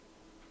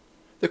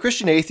The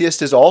Christian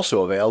Atheist is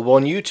also available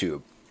on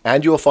YouTube,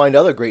 and you will find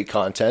other great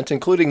content,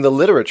 including the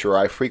literature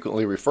I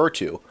frequently refer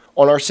to,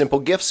 on our Simple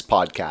Gifts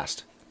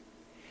podcast.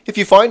 If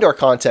you find our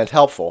content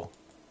helpful,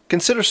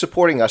 consider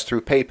supporting us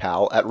through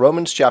PayPal at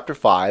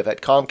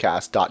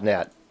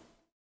romanschapter5@comcast.net.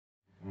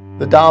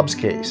 The Dobbs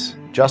case,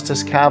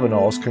 Justice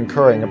Kavanaugh's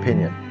concurring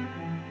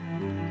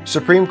opinion.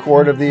 Supreme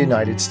Court of the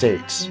United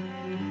States.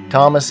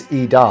 Thomas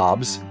E.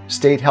 Dobbs,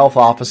 State Health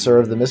Officer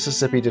of the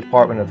Mississippi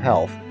Department of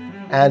Health,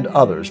 and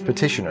others,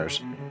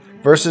 petitioners,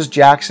 versus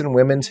Jackson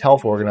Women's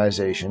Health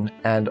Organization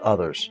and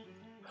others.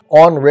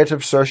 On writ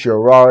of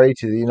certiorari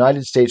to the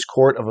United States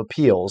Court of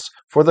Appeals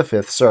for the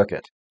Fifth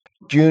Circuit.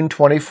 June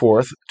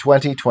 24,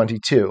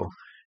 2022.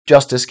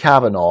 Justice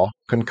Kavanaugh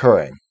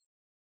concurring.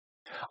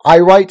 I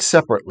write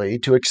separately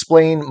to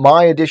explain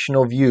my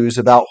additional views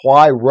about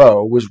why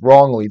Roe was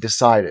wrongly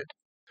decided,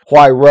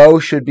 why Roe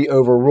should be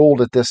overruled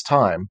at this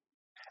time,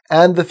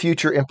 and the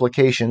future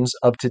implications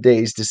of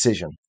today's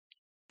decision.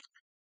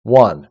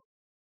 1.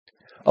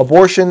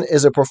 Abortion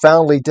is a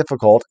profoundly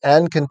difficult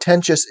and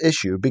contentious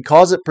issue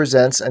because it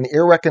presents an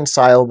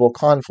irreconcilable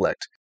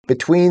conflict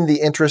between the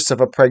interests of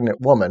a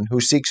pregnant woman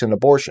who seeks an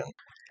abortion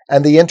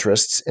and the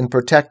interests in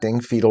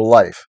protecting fetal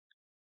life.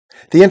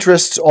 The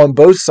interests on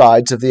both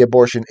sides of the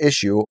abortion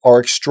issue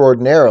are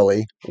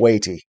extraordinarily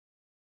weighty.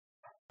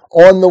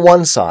 On the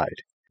one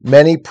side,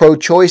 many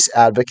pro-choice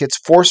advocates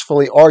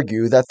forcefully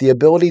argue that the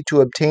ability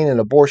to obtain an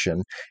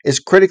abortion is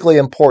critically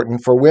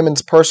important for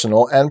women's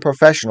personal and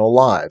professional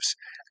lives,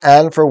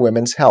 and for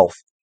women's health.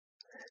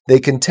 They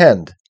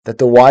contend that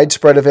the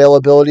widespread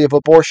availability of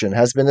abortion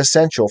has been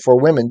essential for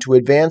women to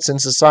advance in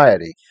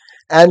society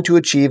and to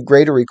achieve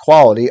greater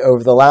equality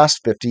over the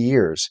last 50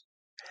 years.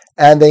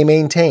 And they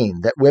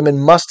maintain that women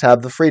must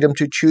have the freedom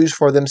to choose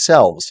for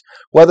themselves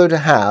whether to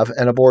have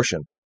an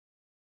abortion.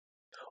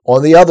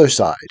 On the other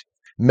side,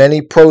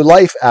 many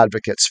pro-life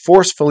advocates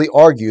forcefully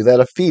argue that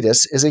a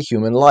fetus is a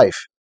human life.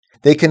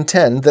 They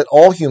contend that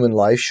all human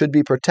life should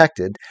be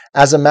protected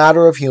as a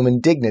matter of human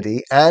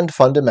dignity and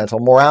fundamental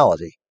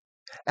morality,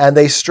 and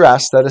they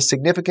stress that a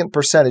significant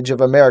percentage of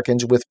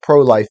Americans with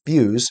pro-life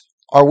views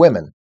are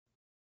women.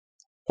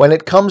 When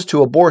it comes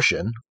to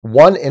abortion,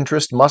 one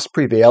interest must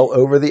prevail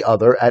over the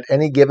other at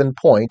any given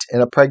point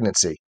in a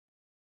pregnancy.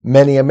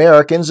 Many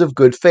Americans of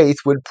good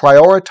faith would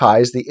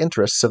prioritize the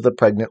interests of the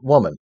pregnant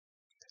woman.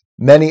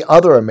 Many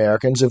other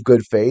Americans of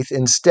good faith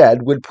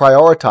instead would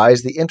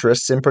prioritize the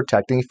interests in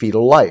protecting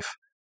fetal life,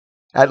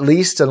 at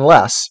least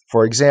unless,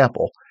 for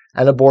example,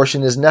 an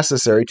abortion is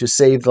necessary to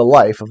save the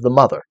life of the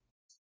mother.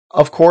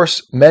 Of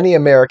course, many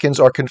Americans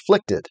are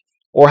conflicted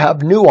or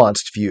have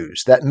nuanced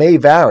views that may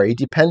vary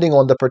depending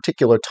on the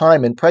particular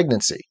time in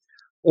pregnancy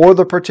or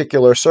the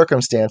particular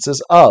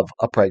circumstances of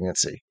a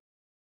pregnancy.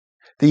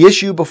 The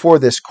issue before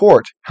this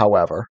court,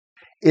 however,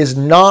 is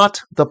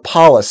not the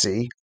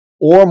policy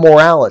or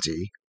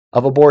morality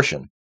of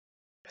abortion.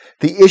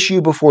 The issue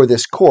before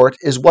this court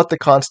is what the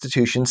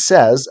Constitution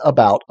says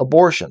about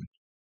abortion.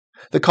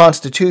 The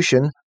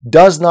Constitution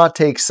does not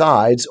take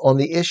sides on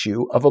the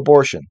issue of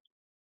abortion.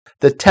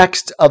 The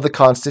text of the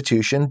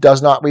Constitution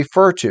does not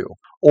refer to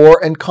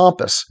or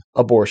encompass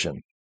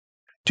abortion.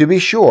 To be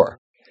sure,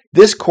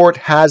 this court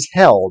has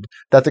held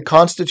that the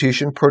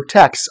Constitution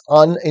protects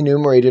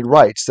unenumerated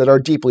rights that are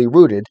deeply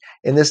rooted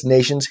in this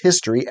nation's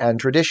history and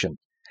tradition,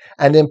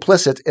 and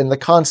implicit in the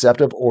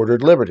concept of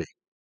ordered liberty.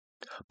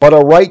 But a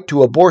right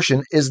to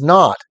abortion is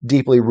not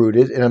deeply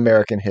rooted in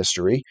American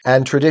history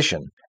and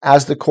tradition,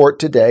 as the court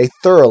today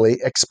thoroughly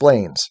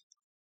explains.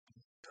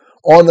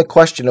 On the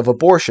question of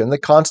abortion, the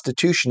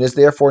Constitution is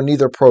therefore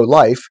neither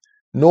pro-life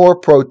nor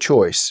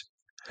pro-choice.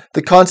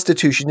 The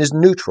Constitution is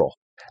neutral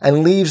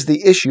and leaves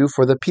the issue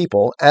for the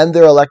people and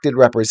their elected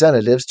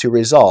representatives to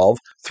resolve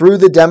through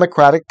the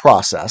democratic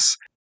process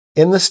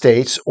in the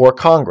states or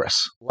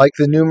Congress, like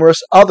the numerous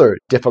other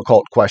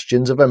difficult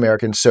questions of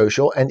American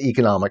social and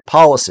economic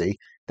policy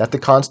that the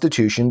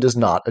Constitution does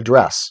not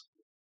address.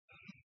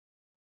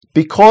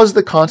 Because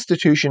the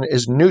Constitution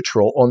is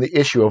neutral on the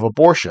issue of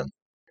abortion,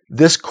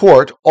 this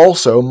court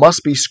also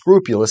must be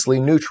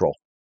scrupulously neutral.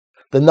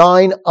 The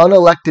 9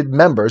 unelected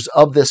members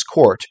of this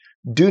court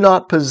do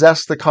not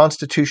possess the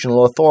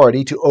constitutional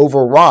authority to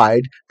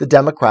override the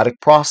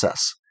democratic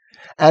process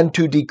and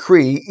to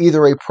decree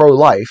either a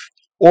pro-life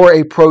or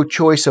a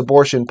pro-choice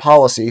abortion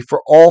policy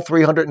for all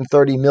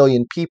 330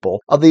 million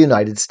people of the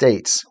United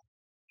States.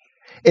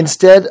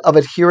 Instead of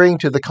adhering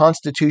to the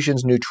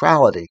Constitution's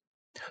neutrality,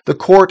 the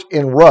court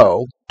in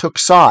Roe took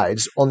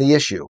sides on the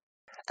issue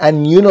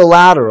and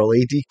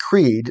unilaterally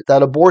decreed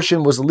that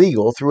abortion was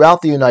legal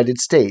throughout the United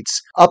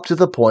States up to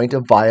the point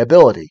of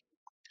viability,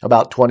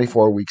 about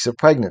 24 weeks of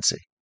pregnancy.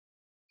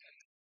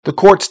 The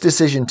court's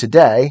decision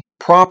today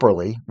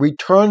properly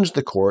returns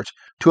the court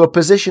to a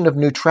position of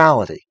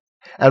neutrality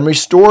and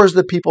restores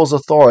the people's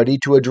authority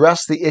to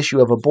address the issue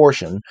of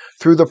abortion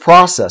through the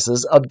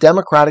processes of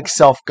democratic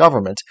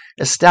self-government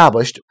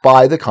established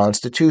by the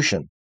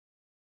Constitution.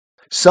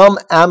 Some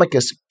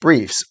amicus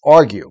briefs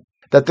argue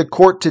that the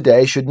court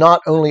today should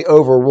not only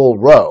overrule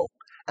Roe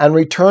and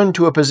return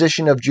to a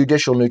position of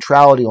judicial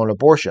neutrality on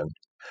abortion,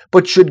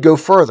 but should go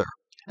further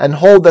and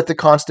hold that the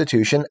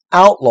Constitution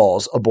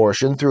outlaws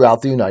abortion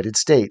throughout the United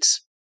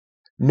States.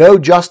 No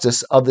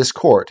justice of this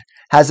court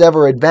has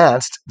ever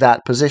advanced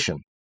that position.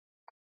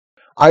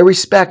 I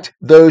respect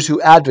those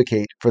who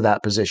advocate for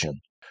that position,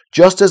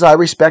 just as I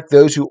respect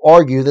those who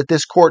argue that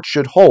this court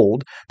should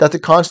hold that the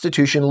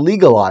Constitution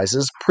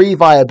legalizes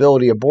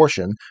pre-viability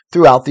abortion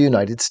throughout the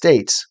United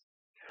States.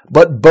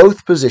 But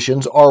both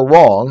positions are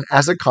wrong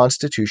as a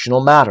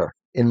constitutional matter,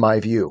 in my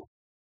view.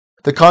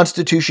 The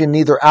Constitution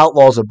neither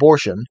outlaws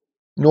abortion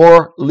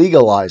nor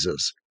legalizes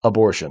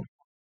abortion.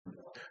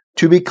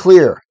 To be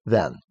clear,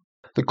 then,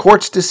 the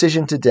court's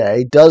decision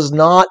today does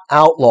not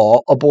outlaw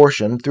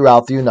abortion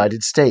throughout the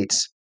United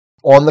States.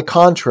 On the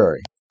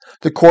contrary,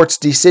 the court's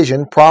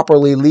decision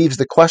properly leaves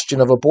the question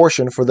of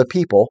abortion for the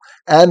people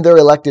and their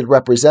elected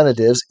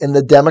representatives in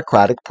the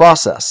democratic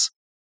process.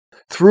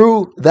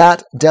 Through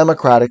that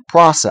democratic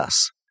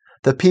process,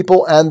 the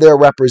people and their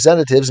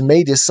representatives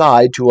may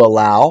decide to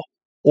allow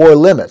or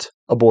limit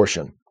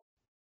abortion.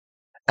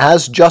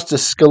 As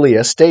Justice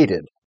Scalia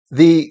stated,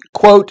 the,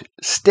 quote,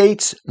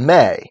 states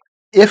may,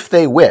 if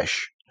they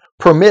wish,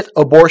 permit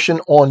abortion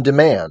on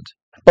demand,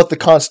 but the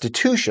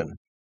Constitution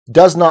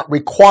does not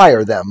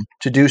require them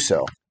to do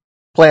so.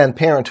 Planned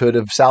Parenthood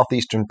of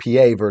Southeastern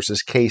PA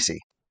versus Casey.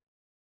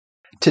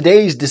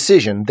 Today's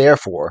decision,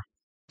 therefore,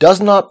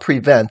 does not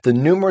prevent the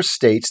numerous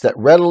states that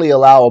readily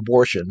allow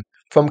abortion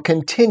from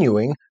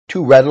continuing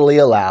to readily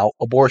allow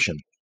abortion.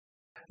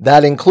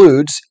 That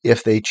includes,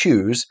 if they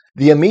choose,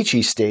 the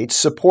amici states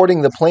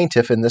supporting the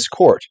plaintiff in this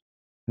court: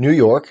 New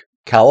York,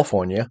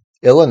 California,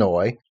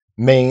 Illinois,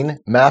 Maine,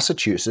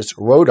 Massachusetts,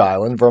 Rhode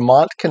Island,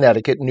 Vermont,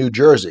 Connecticut, New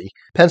Jersey,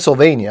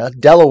 Pennsylvania,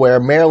 Delaware,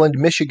 Maryland,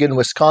 Michigan,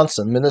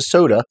 Wisconsin,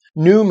 Minnesota,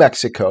 New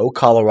Mexico,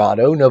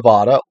 Colorado,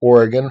 Nevada,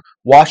 Oregon,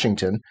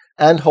 Washington,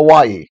 and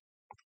Hawaii.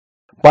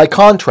 By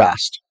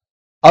contrast,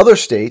 other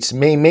states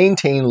may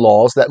maintain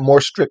laws that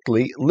more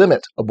strictly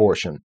limit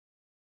abortion.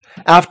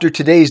 After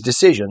today's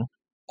decision,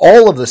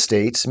 all of the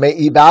states may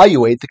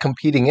evaluate the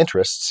competing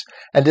interests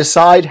and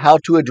decide how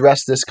to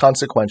address this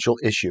consequential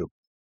issue.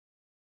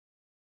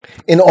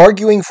 In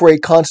arguing for a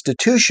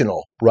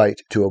constitutional right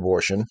to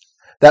abortion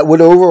that would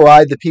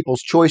override the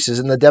people's choices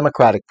in the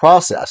democratic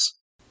process,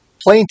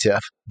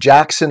 plaintiff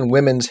Jackson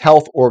Women's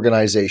Health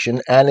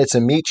Organization and its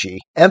amici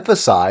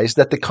emphasize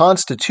that the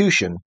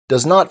Constitution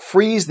does not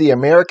freeze the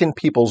American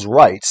people's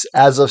rights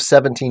as of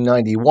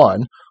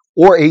 1791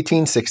 or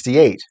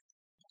 1868.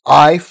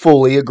 I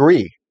fully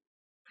agree.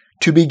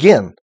 To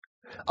begin,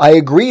 I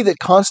agree that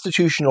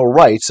constitutional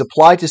rights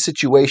apply to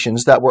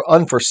situations that were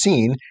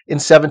unforeseen in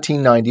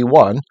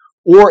 1791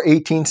 or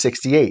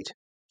 1868,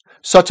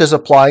 such as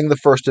applying the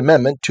First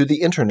Amendment to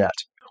the Internet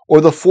or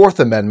the Fourth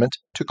Amendment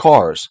to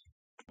cars.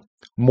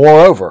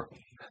 Moreover,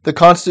 the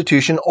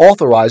Constitution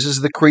authorizes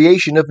the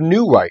creation of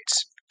new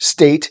rights,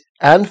 state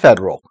and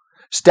federal,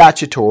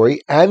 statutory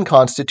and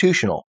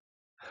constitutional.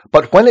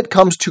 But when it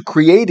comes to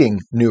creating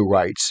new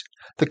rights,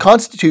 the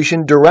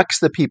Constitution directs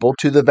the people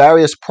to the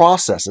various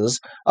processes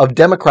of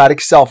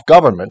democratic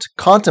self-government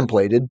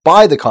contemplated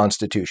by the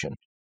Constitution: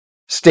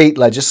 state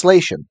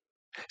legislation,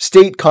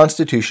 state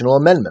constitutional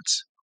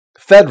amendments,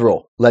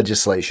 federal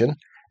legislation,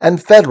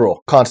 and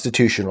federal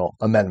constitutional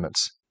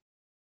amendments.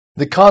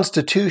 The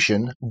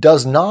Constitution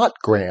does not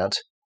grant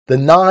the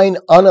 9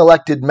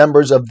 unelected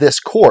members of this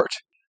court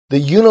the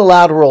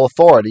unilateral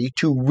authority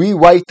to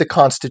rewrite the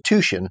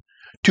Constitution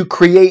to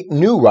create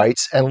new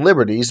rights and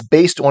liberties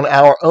based on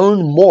our own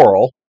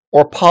moral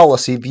or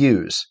policy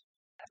views.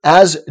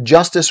 As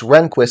Justice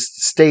Rehnquist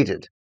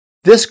stated,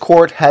 this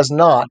court has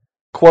not,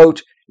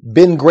 quote,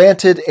 been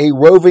granted a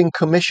roving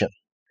commission,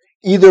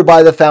 either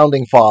by the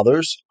Founding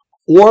Fathers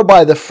or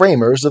by the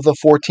framers of the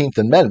 14th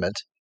Amendment,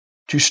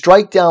 to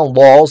strike down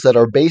laws that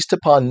are based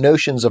upon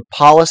notions of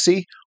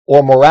policy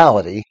or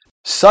morality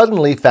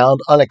suddenly found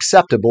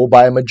unacceptable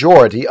by a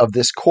majority of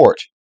this court,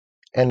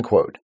 end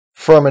quote.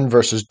 Furman v.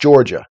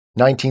 Georgia,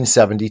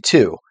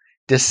 1972,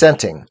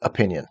 dissenting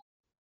opinion.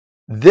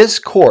 This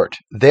court,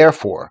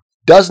 therefore,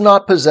 does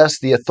not possess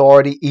the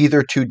authority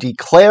either to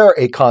declare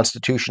a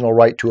constitutional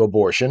right to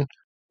abortion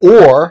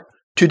or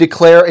to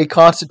declare a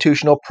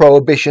constitutional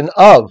prohibition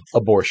of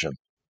abortion.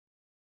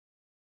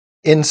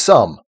 In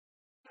sum,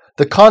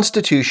 the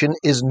Constitution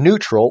is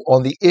neutral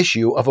on the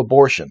issue of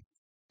abortion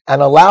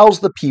and allows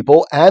the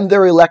people and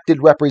their elected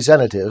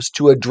representatives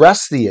to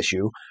address the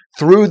issue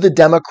through the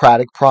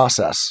democratic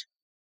process.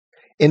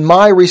 In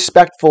my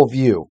respectful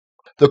view,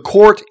 the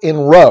court in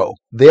Roe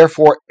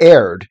therefore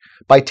erred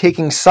by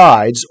taking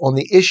sides on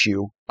the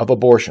issue of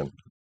abortion.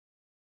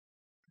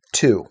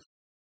 2.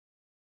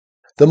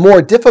 The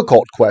more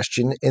difficult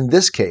question in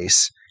this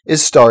case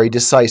is stare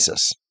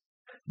decisis,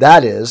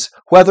 that is,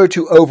 whether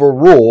to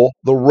overrule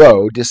the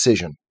Roe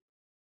decision.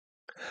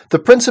 The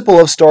principle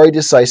of stare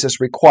decisis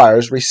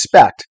requires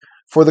respect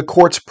for the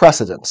court's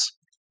precedents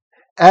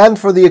and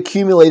for the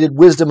accumulated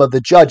wisdom of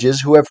the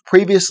judges who have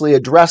previously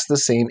addressed the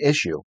same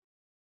issue.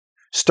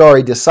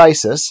 Stare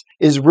decisis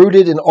is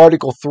rooted in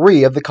Article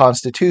 3 of the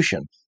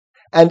Constitution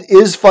and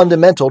is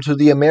fundamental to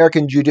the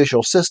American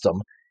judicial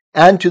system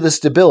and to the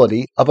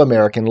stability of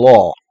American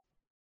law.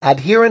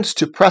 Adherence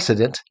to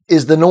precedent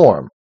is the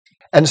norm,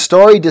 and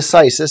stare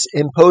decisis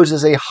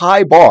imposes a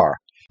high bar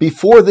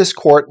before this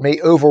court may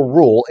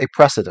overrule a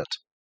precedent.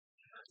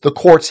 The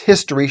court's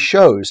history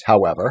shows,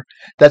 however,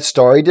 that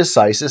stare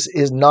decisis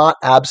is not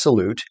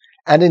absolute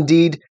and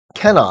indeed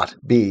cannot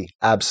be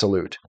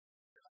absolute.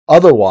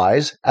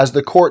 Otherwise, as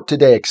the court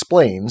today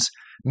explains,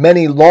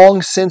 many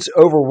long since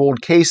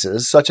overruled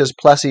cases such as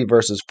Plessy v.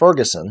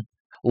 Ferguson,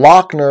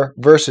 Lochner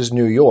v.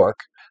 New York,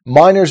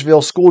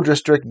 Minersville School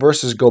District v.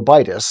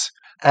 Gobitis,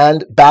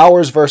 and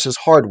Bowers v.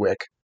 Hardwick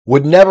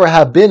would never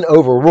have been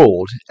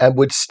overruled and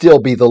would still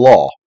be the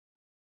law.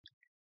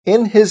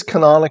 In his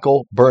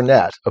canonical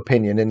Burnett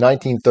opinion in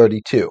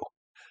 1932,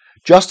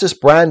 Justice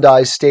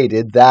Brandeis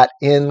stated that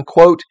in,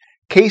 quote,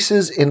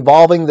 cases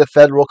involving the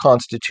federal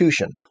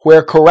Constitution,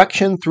 where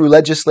correction through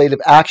legislative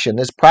action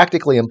is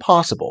practically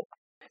impossible,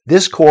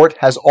 this court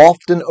has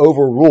often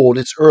overruled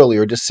its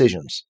earlier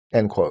decisions,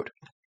 end quote.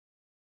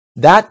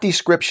 That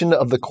description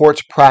of the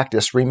court's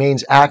practice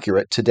remains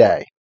accurate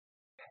today.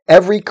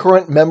 Every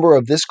current member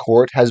of this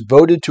court has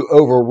voted to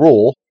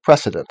overrule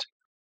precedent.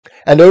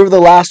 And over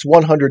the last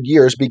 100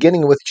 years,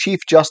 beginning with Chief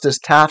Justice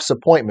Taft's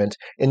appointment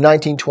in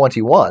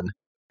 1921,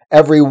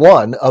 every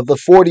one of the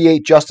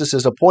 48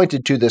 justices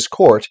appointed to this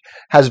court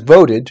has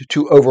voted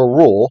to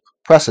overrule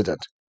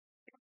precedent.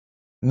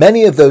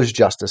 Many of those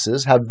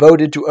justices have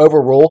voted to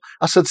overrule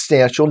a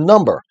substantial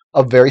number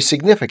of very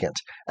significant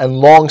and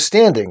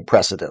long-standing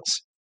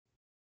precedents.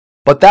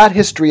 But that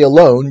history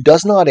alone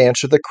does not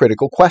answer the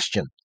critical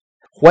question.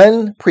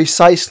 When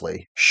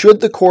precisely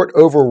should the court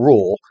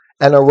overrule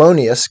an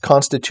erroneous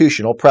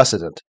constitutional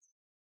precedent?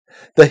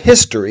 The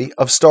history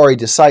of stare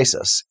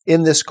decisis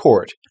in this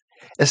court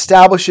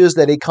establishes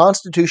that a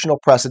constitutional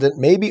precedent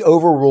may be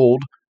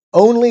overruled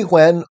only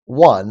when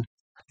 1.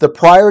 The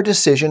prior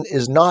decision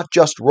is not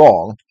just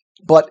wrong,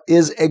 but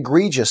is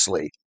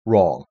egregiously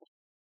wrong.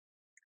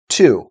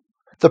 2.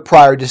 The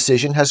prior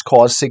decision has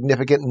caused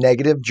significant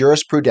negative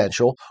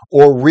jurisprudential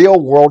or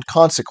real-world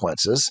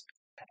consequences.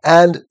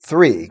 And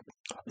 3.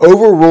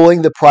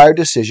 Overruling the prior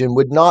decision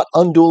would not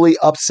unduly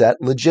upset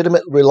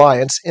legitimate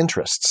reliance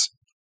interests.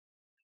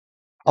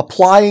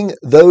 Applying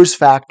those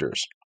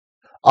factors,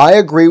 I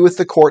agree with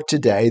the court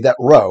today that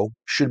Roe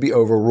should be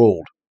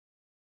overruled.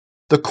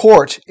 The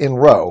court in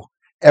Roe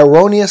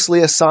erroneously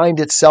assigned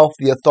itself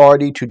the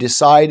authority to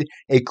decide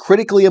a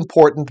critically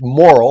important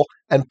moral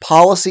and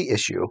policy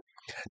issue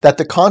that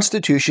the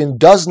Constitution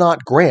does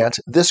not grant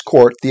this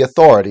court the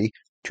authority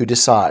to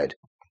decide.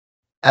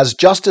 As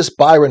Justice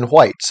Byron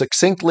White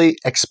succinctly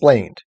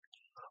explained,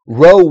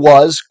 Roe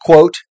was,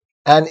 quote,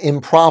 an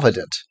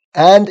improvident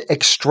and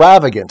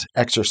extravagant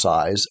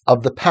exercise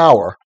of the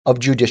power of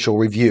judicial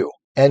review,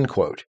 end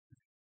quote,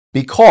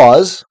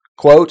 because,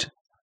 quote,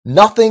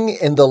 nothing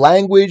in the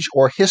language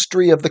or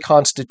history of the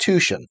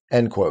Constitution,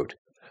 end quote,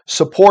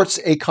 supports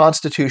a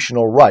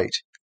constitutional right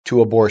to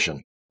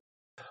abortion.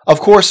 Of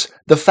course,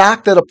 the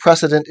fact that a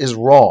precedent is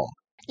wrong,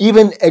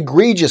 even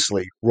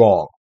egregiously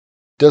wrong,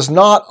 does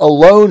not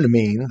alone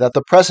mean that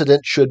the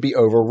precedent should be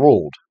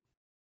overruled.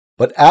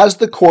 But as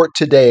the court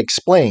today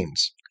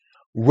explains,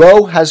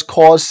 Roe has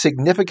caused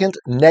significant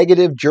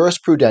negative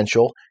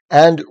jurisprudential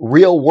and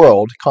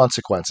real-world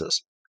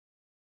consequences.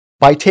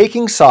 By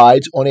taking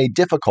sides on a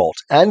difficult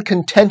and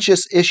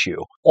contentious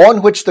issue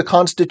on which the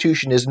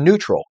Constitution is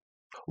neutral,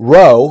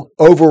 Roe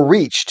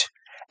overreached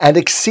and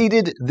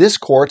exceeded this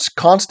court's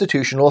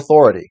constitutional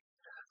authority,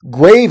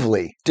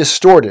 gravely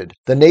distorted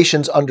the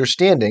nation's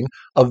understanding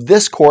of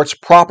this court's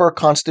proper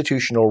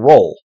constitutional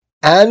role,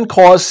 and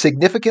caused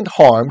significant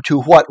harm to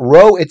what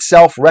Roe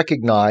itself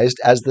recognized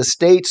as the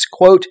state's,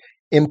 quote,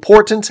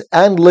 important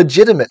and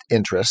legitimate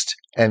interest,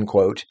 end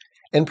quote,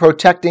 in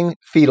protecting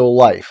fetal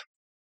life.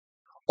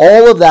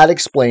 All of that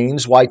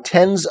explains why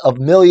tens of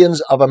millions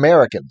of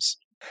Americans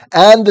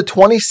and the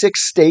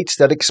 26 states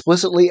that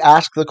explicitly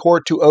ask the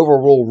court to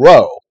overrule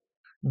Roe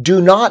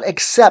do not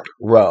accept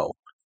Roe,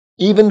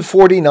 even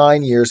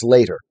 49 years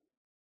later.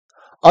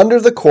 Under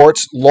the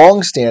court's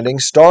long-standing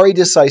stare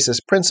decisis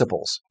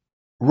principles,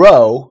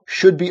 Roe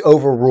should be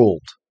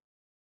overruled.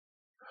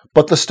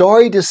 But the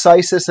stare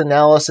decisis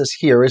analysis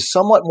here is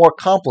somewhat more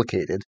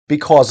complicated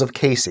because of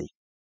Casey.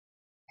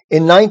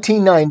 In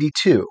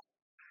 1992,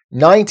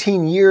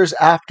 19 years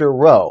after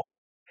Roe,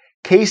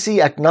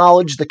 Casey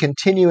acknowledged the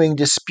continuing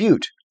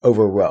dispute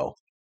over Roe.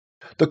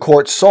 The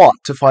court sought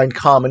to find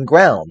common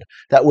ground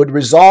that would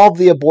resolve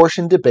the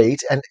abortion debate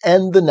and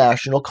end the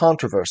national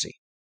controversy.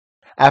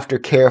 After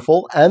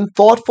careful and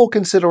thoughtful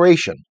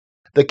consideration,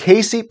 the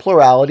Casey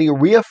plurality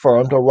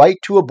reaffirmed a right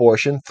to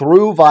abortion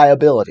through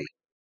viability,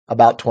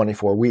 about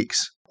 24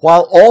 weeks,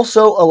 while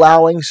also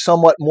allowing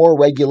somewhat more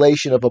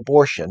regulation of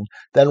abortion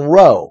than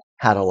Roe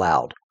had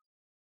allowed.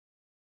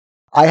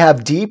 I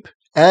have deep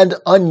and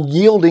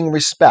unyielding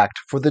respect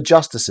for the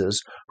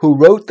justices who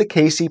wrote the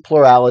Casey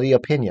plurality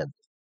opinion,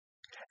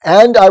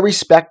 and I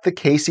respect the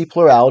Casey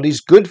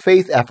plurality's good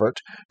faith effort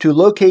to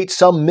locate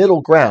some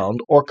middle ground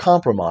or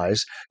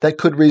compromise that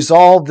could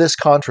resolve this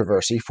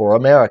controversy for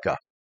America.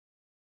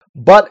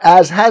 But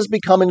as has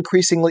become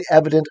increasingly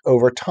evident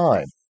over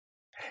time,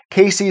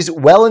 Casey's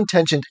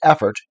well-intentioned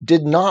effort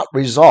did not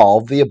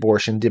resolve the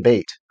abortion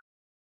debate.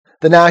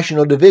 The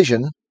national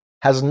division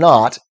has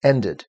not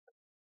ended.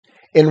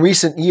 In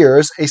recent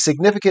years, a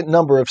significant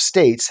number of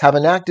states have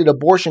enacted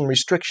abortion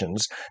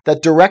restrictions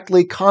that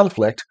directly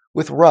conflict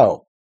with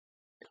Roe.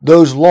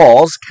 Those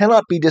laws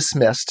cannot be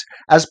dismissed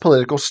as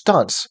political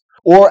stunts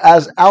or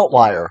as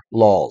outlier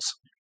laws.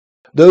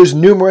 Those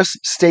numerous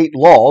state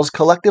laws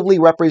collectively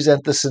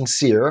represent the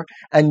sincere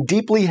and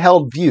deeply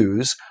held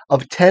views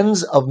of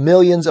tens of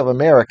millions of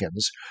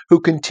Americans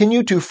who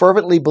continue to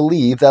fervently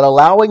believe that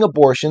allowing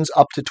abortions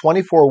up to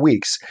 24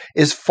 weeks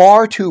is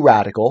far too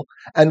radical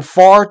and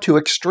far too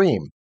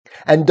extreme,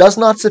 and does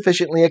not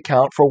sufficiently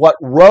account for what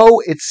Roe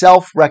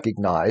itself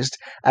recognized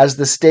as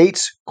the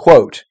state's,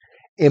 quote,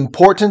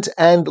 important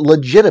and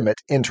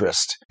legitimate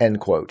interest, end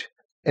quote,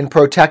 in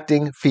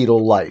protecting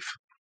fetal life.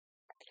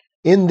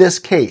 In this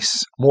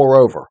case,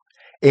 moreover,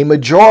 a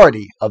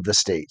majority of the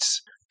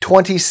states,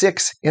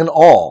 26 in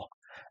all,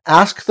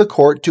 asked the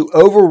court to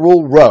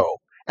overrule Roe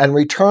and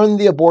return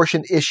the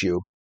abortion issue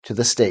to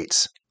the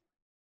states.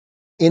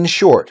 In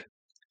short,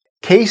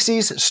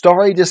 Casey's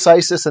stare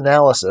decisis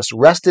analysis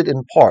rested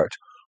in part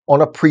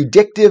on a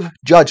predictive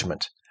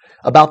judgment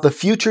about the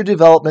future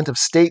development of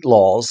state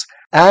laws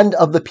and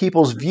of the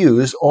people's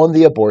views on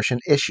the abortion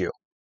issue.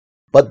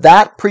 But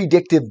that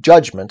predictive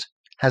judgment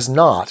has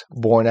not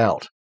borne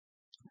out.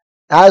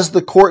 As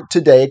the court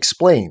today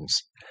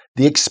explains,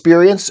 the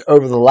experience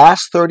over the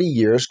last 30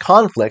 years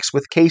conflicts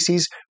with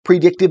Casey's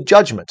predictive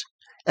judgment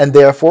and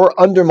therefore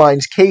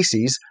undermines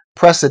Casey's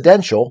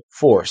precedential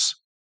force.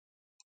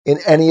 In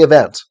any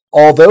event,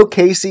 although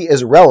Casey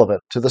is relevant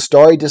to the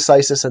stare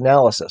decisis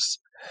analysis,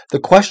 the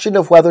question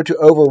of whether to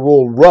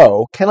overrule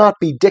Roe cannot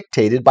be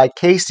dictated by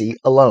Casey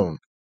alone.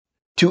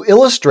 To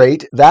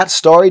illustrate that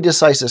stare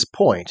decisis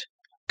point,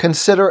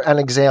 consider an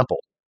example.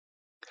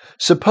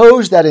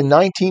 Suppose that in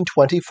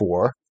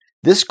 1924,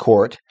 this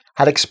court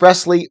had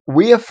expressly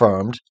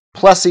reaffirmed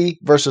Plessy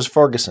v.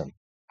 Ferguson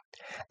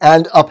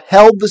and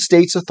upheld the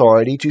state's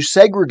authority to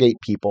segregate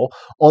people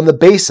on the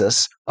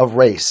basis of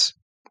race.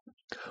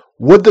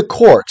 Would the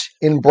court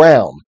in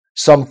Brown,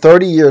 some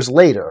 30 years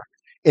later,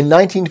 in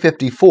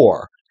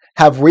 1954,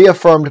 have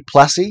reaffirmed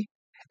Plessy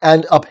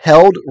and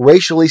upheld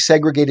racially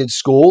segregated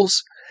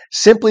schools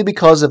simply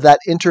because of that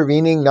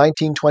intervening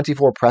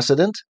 1924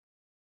 precedent?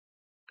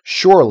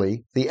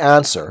 Surely the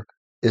answer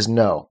is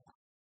no.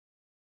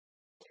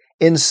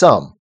 In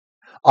sum,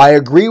 I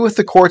agree with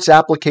the court's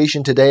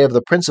application today of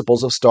the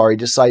principles of stare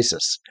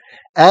decisis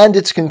and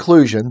its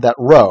conclusion that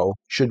Roe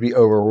should be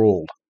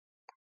overruled.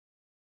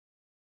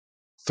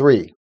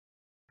 3.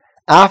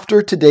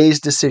 After today's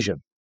decision,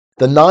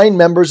 the 9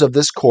 members of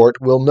this court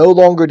will no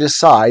longer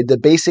decide the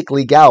basic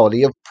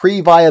legality of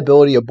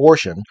pre-viability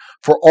abortion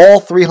for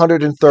all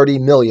 330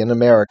 million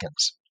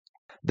Americans.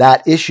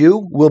 That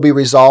issue will be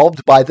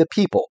resolved by the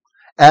people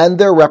and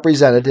their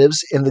representatives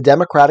in the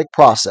democratic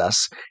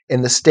process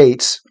in the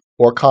states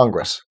or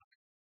Congress.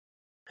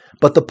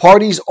 But the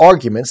parties'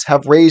 arguments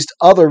have raised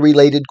other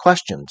related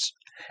questions,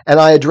 and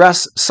I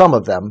address some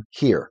of them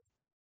here.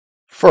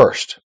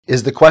 First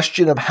is the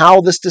question of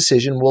how this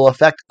decision will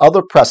affect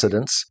other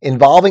precedents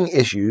involving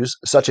issues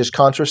such as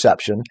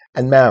contraception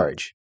and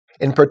marriage,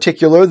 in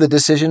particular the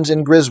decisions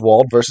in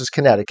Griswold v.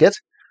 Connecticut,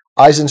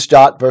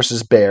 Eisenstadt v.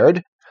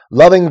 Baird,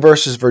 Loving v.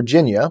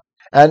 Virginia,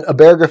 and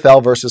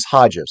Obergefell v.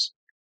 Hodges.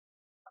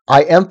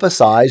 I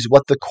emphasize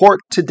what the court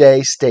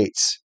today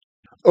states.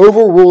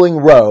 Overruling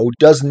Roe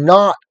does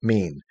not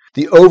mean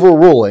the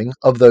overruling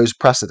of those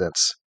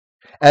precedents,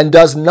 and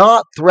does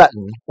not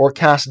threaten or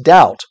cast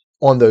doubt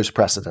on those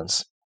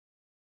precedents.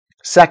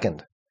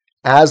 Second,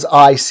 as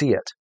I see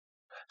it,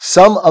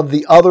 some of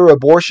the other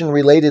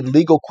abortion-related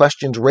legal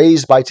questions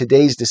raised by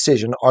today's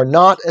decision are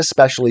not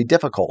especially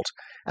difficult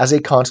as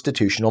a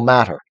constitutional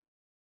matter.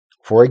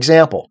 For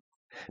example,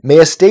 may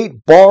a state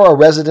bar a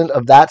resident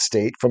of that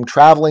state from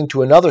traveling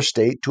to another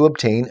state to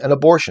obtain an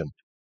abortion?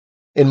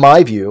 In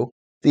my view,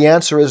 the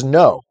answer is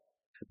no,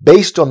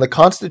 based on the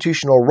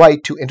constitutional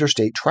right to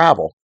interstate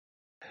travel.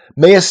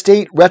 May a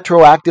state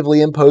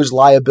retroactively impose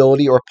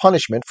liability or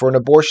punishment for an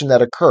abortion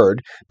that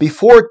occurred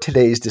before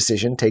today's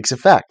decision takes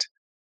effect?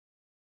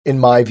 In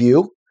my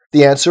view,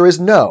 the answer is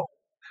no,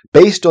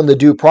 based on the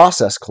Due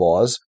Process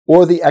Clause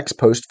or the Ex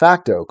Post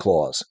Facto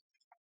Clause.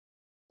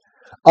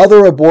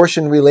 Other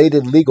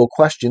abortion-related legal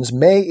questions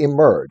may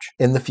emerge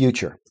in the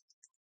future,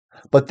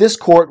 but this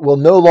court will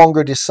no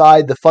longer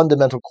decide the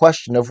fundamental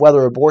question of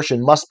whether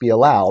abortion must be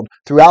allowed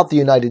throughout the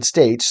United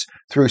States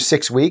through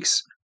 6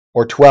 weeks,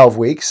 or 12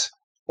 weeks,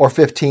 or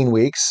 15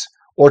 weeks,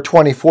 or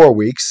 24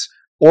 weeks,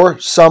 or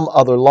some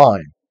other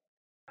line.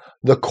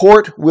 The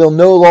court will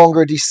no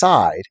longer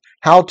decide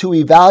how to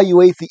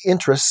evaluate the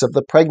interests of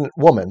the pregnant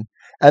woman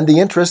and the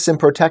interests in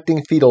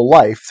protecting fetal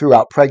life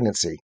throughout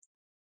pregnancy.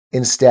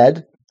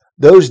 Instead,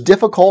 those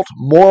difficult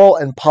moral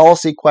and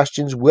policy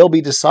questions will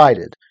be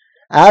decided,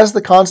 as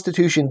the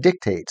Constitution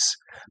dictates,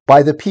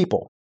 by the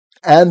people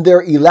and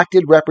their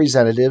elected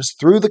representatives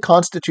through the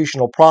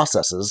constitutional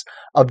processes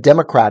of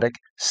democratic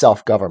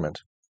self-government.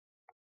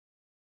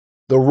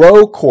 The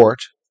Roe Court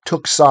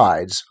took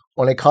sides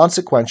on a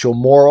consequential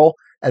moral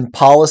and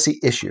policy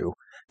issue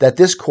that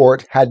this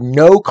court had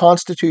no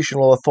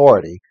constitutional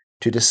authority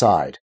to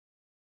decide.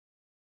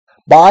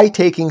 By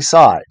taking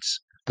sides,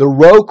 the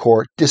Roe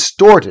Court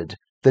distorted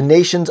the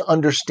nation's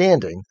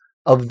understanding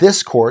of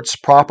this court's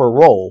proper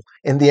role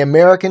in the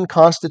American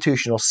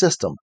constitutional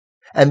system,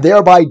 and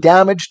thereby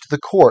damaged the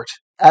court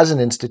as an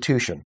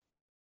institution.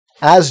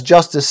 As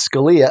Justice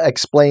Scalia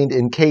explained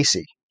in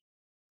Casey,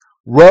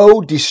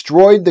 Roe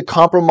destroyed the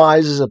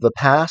compromises of the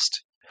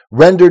past,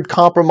 rendered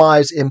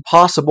compromise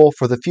impossible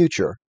for the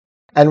future,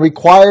 and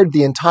required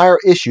the entire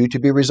issue to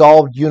be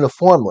resolved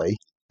uniformly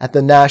at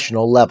the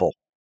national level.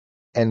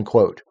 End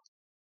quote.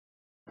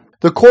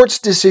 The court's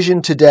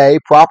decision today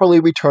properly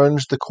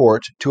returns the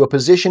court to a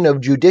position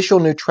of judicial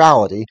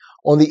neutrality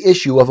on the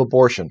issue of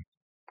abortion,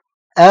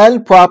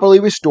 and properly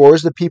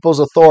restores the people's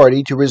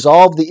authority to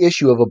resolve the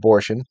issue of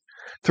abortion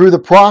through the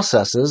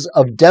processes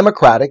of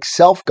democratic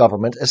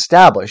self-government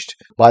established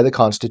by the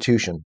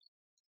Constitution.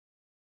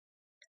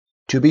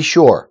 To be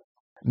sure,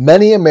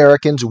 many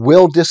Americans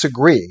will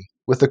disagree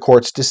with the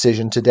court's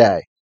decision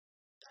today.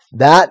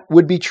 That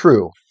would be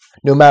true,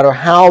 no matter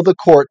how the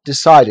court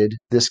decided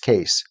this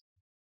case.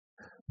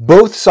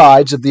 Both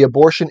sides of the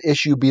abortion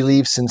issue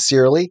believe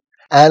sincerely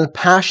and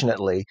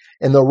passionately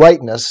in the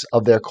rightness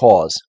of their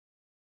cause.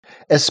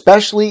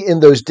 Especially in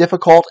those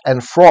difficult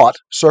and fraught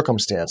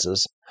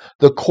circumstances,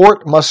 the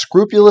court must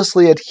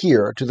scrupulously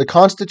adhere to the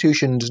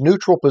Constitution's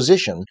neutral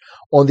position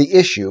on the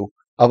issue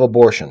of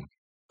abortion.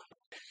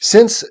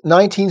 Since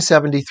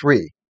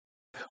 1973,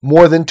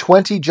 more than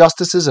 20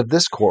 justices of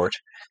this court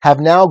have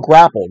now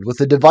grappled with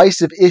the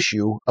divisive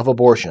issue of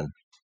abortion.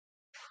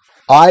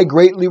 I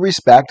greatly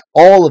respect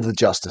all of the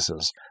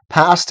justices,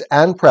 past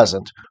and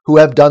present, who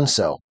have done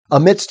so,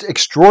 amidst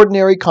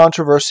extraordinary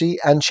controversy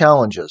and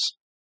challenges.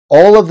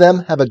 All of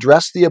them have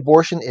addressed the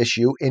abortion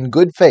issue in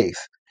good faith,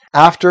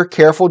 after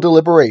careful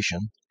deliberation,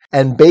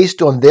 and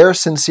based on their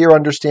sincere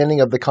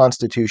understanding of the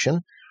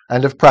Constitution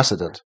and of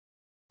precedent.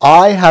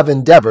 I have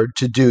endeavored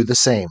to do the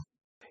same.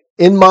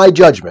 In my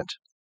judgment,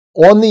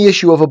 on the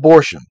issue of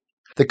abortion,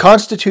 the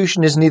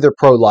Constitution is neither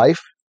pro-life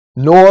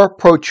nor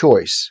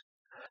pro-choice.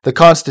 The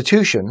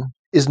Constitution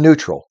is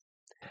neutral,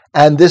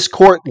 and this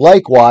court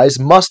likewise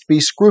must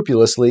be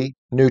scrupulously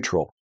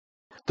neutral.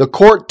 The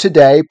court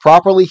today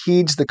properly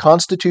heeds the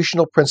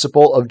constitutional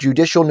principle of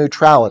judicial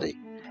neutrality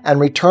and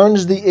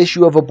returns the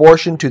issue of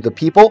abortion to the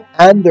people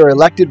and their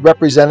elected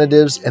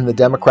representatives in the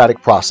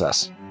democratic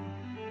process.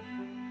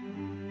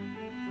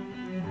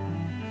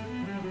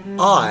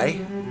 I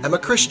am a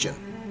Christian,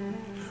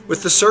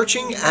 with the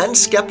searching and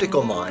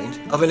skeptical mind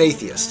of an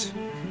atheist.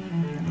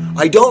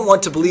 I don't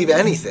want to believe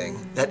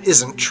anything that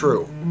isn't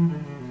true.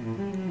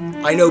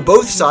 I know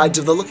both sides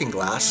of the looking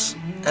glass,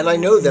 and I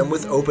know them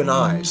with open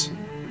eyes.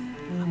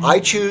 I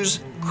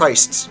choose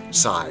Christ's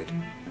side.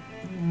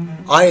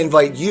 I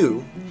invite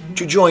you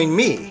to join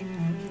me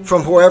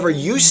from wherever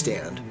you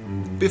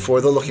stand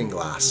before the looking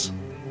glass.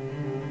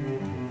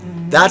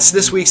 That's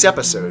this week's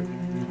episode.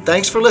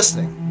 Thanks for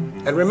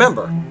listening, and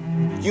remember,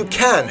 you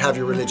can have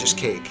your religious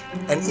cake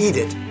and eat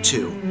it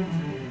too.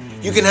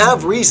 You can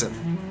have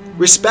reason,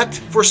 respect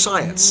for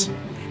science,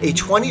 a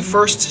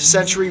 21st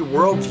century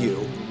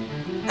worldview,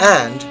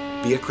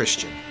 and be a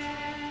Christian.